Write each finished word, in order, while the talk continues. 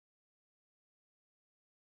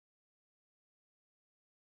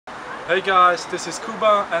Hey guys, this is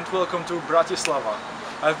Kuba and welcome to Bratislava.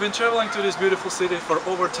 I've been traveling to this beautiful city for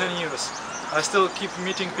over 10 years. I still keep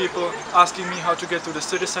meeting people, asking me how to get to the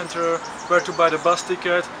city center, where to buy the bus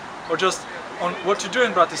ticket, or just on what to do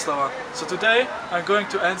in Bratislava. So today I'm going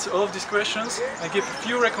to answer all of these questions and give a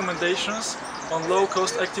few recommendations on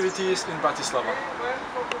low-cost activities in Bratislava.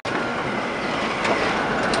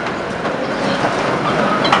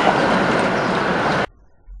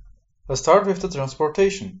 Let's start with the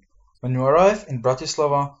transportation. When you arrive in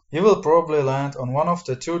Bratislava, you will probably land on one of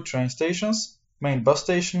the two train stations, main bus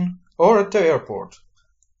station, or at the airport.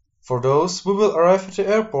 For those who will arrive at the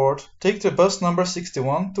airport, take the bus number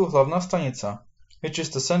 61 to Hlavná stanica, which is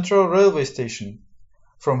the central railway station.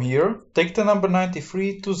 From here, take the number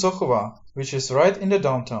 93 to Zochova, which is right in the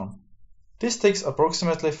downtown. This takes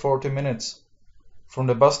approximately 40 minutes. From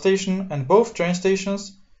the bus station and both train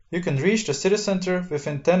stations, you can reach the city center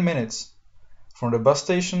within 10 minutes. From the bus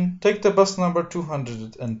station, take the bus number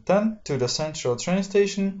 210 to the central train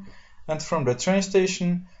station, and from the train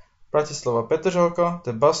station, Bratislava Petržalka,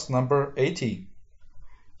 the bus number 80.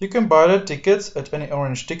 You can buy the tickets at any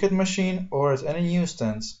orange ticket machine or at any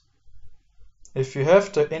newsstands. If you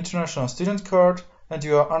have the international student card and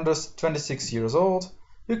you are under 26 years old,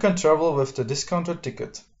 you can travel with the discounted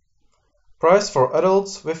ticket. Price for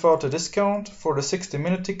adults without a discount for the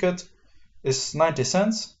 60-minute ticket is 90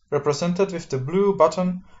 cents, represented with the blue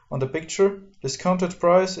button on the picture. Discounted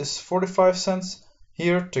price is 45 cents,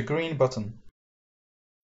 here the green button.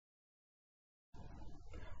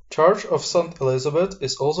 Church of St. Elizabeth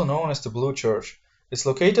is also known as the Blue Church. It's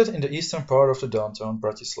located in the eastern part of the downtown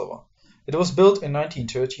Bratislava. It was built in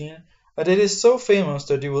 1913 and it is so famous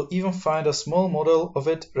that you will even find a small model of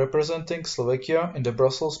it representing Slovakia in the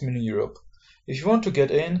Brussels Mini Europe. If you want to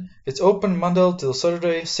get in, it's open Monday till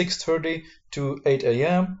Saturday 6:30 to 8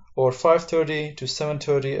 a.m. or 5:30 to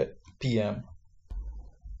 7:30 p.m.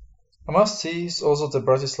 A must-see is also the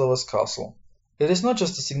Bratislava's castle. It is not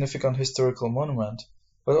just a significant historical monument,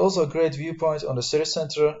 but also a great viewpoint on the city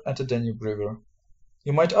center and the Danube River.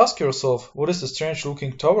 You might ask yourself, what is the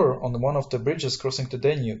strange-looking tower on one of the bridges crossing the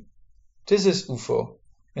Danube? This is UFO.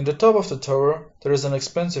 In the top of the tower there is an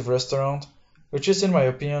expensive restaurant, which is in my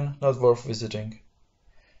opinion not worth visiting.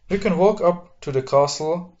 You can walk up to the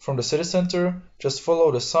castle from the city center, just follow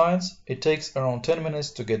the signs, it takes around 10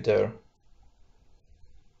 minutes to get there.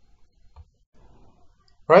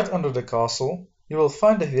 Right under the castle you will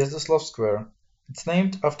find the Hviezdoslav Square. It's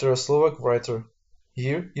named after a Slovak writer.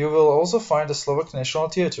 Here you will also find the Slovak National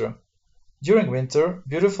Theatre. During winter,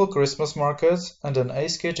 beautiful Christmas markets and an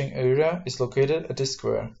ice skating area is located at this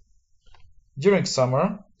square. During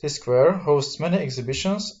summer, this square hosts many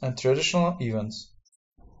exhibitions and traditional events.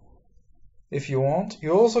 If you want,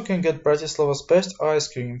 you also can get Bratislava's best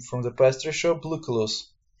ice cream from the pastry shop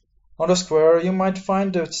Lucullus. On the square you might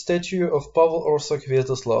find the statue of Pavel Orsak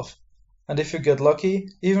Hviezdoslav, and if you get lucky,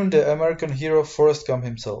 even the American hero Forrest Gump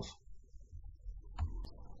himself.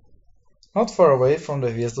 Not far away from the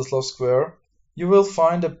Hviezdoslav Square, you will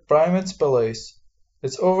find the Primates Palace.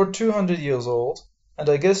 It's over 200 years old, and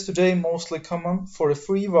I guess today mostly common for the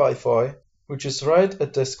free Wi-Fi, which is right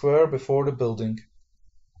at the square before the building.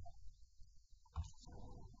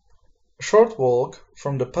 A short walk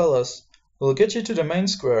from the palace will get you to the main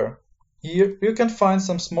square. Here you can find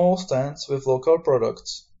some small stands with local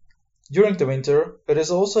products. During the winter, it is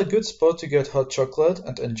also a good spot to get hot chocolate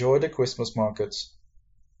and enjoy the Christmas markets.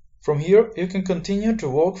 From here you can continue to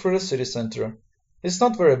walk through the city center. It's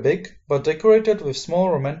not very big, but decorated with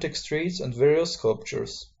small romantic streets and various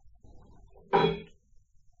sculptures.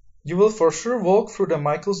 You will for sure walk through the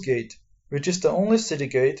Michael's Gate, which is the only city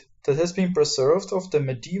gate that has been preserved of the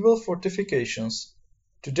medieval fortifications.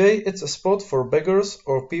 Today it's a spot for beggars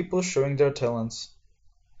or people showing their talents.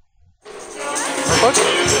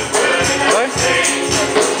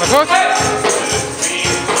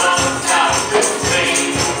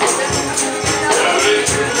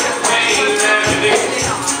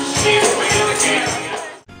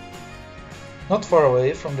 Not far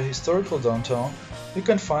away from the historical downtown, you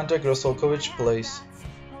can find the Grosolkovic Place,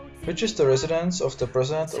 which is the residence of the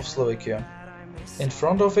President of Slovakia. In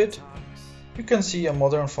front of it, you can see a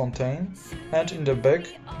modern fountain, and in the back,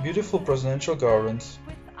 beautiful presidential gardens.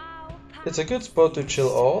 It's a good spot to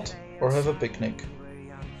chill out or have a picnic.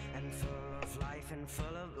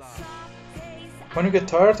 When you get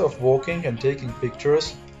tired of walking and taking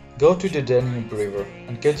pictures, go to the Danube River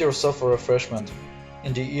and get yourself a refreshment.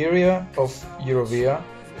 In the area of Eurovia,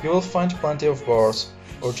 you will find plenty of bars,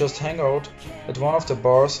 or just hang out at one of the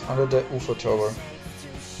bars under the UFO tower.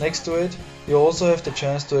 Next to it, you also have the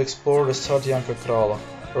chance to explore the Sad Janka Krála,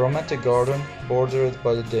 a romantic garden bordered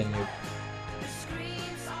by the Danube.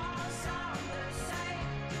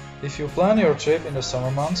 If you plan your trip in the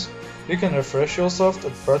summer months, you can refresh yourself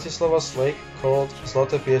at Bratislava's lake called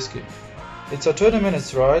Zlaté Piesky. It's a 20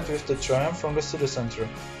 minutes ride with the tram from the city center.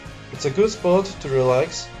 It's a good spot to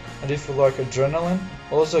relax, and if you like adrenaline,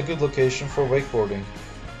 also a good location for wakeboarding.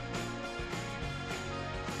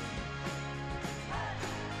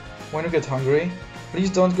 When you get hungry, please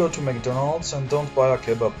don't go to McDonald's and don't buy a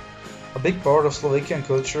kebab. A big part of Slovakian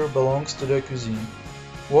culture belongs to their cuisine.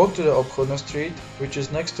 Walk to the Obchodná street, which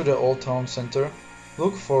is next to the old town center.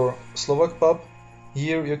 Look for Slovak pub.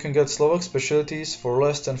 Here you can get Slovak specialties for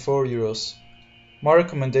less than 4 euros. My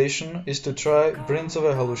recommendation is to try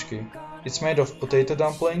brinzové halušky. It's made of potato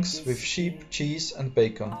dumplings with sheep, cheese and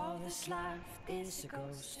bacon.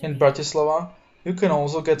 In Bratislava, you can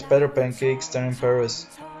also get better pancakes than in Paris.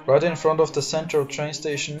 Right in front of the central train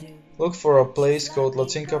station, look for a place called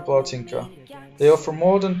Lacinka Placinka. They offer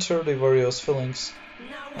more than 30 various fillings.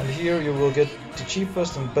 And here you will get the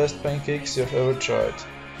cheapest and best pancakes you've ever tried.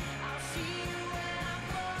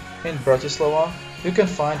 In Bratislava, you can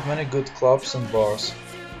find many good clubs and bars.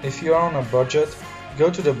 If you are on a budget, go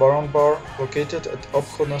to the Baron Bar located at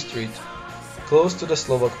Obchodná street, close to the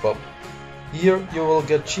Slovak pub. Here you will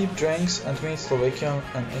get cheap drinks and meet Slovakian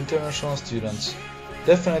and international students.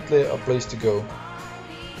 Definitely a place to go.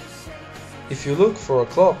 If you look for a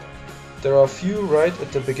club, there are a few right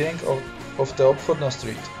at the beginning of the Obchodná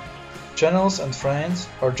street. Channels and Friends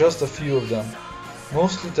are just a few of them.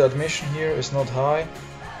 Mostly the admission here is not high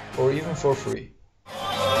or even for free.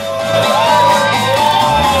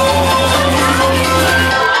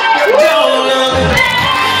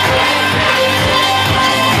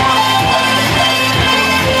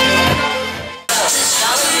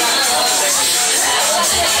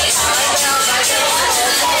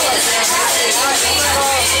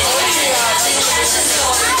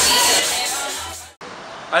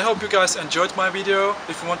 I hope you guys enjoyed my video.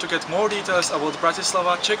 If you want to get more details about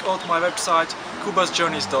Bratislava, check out my website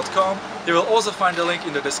kubasjourneys.com. You will also find the link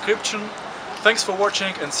in the description. Thanks for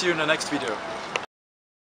watching and see you in the next video.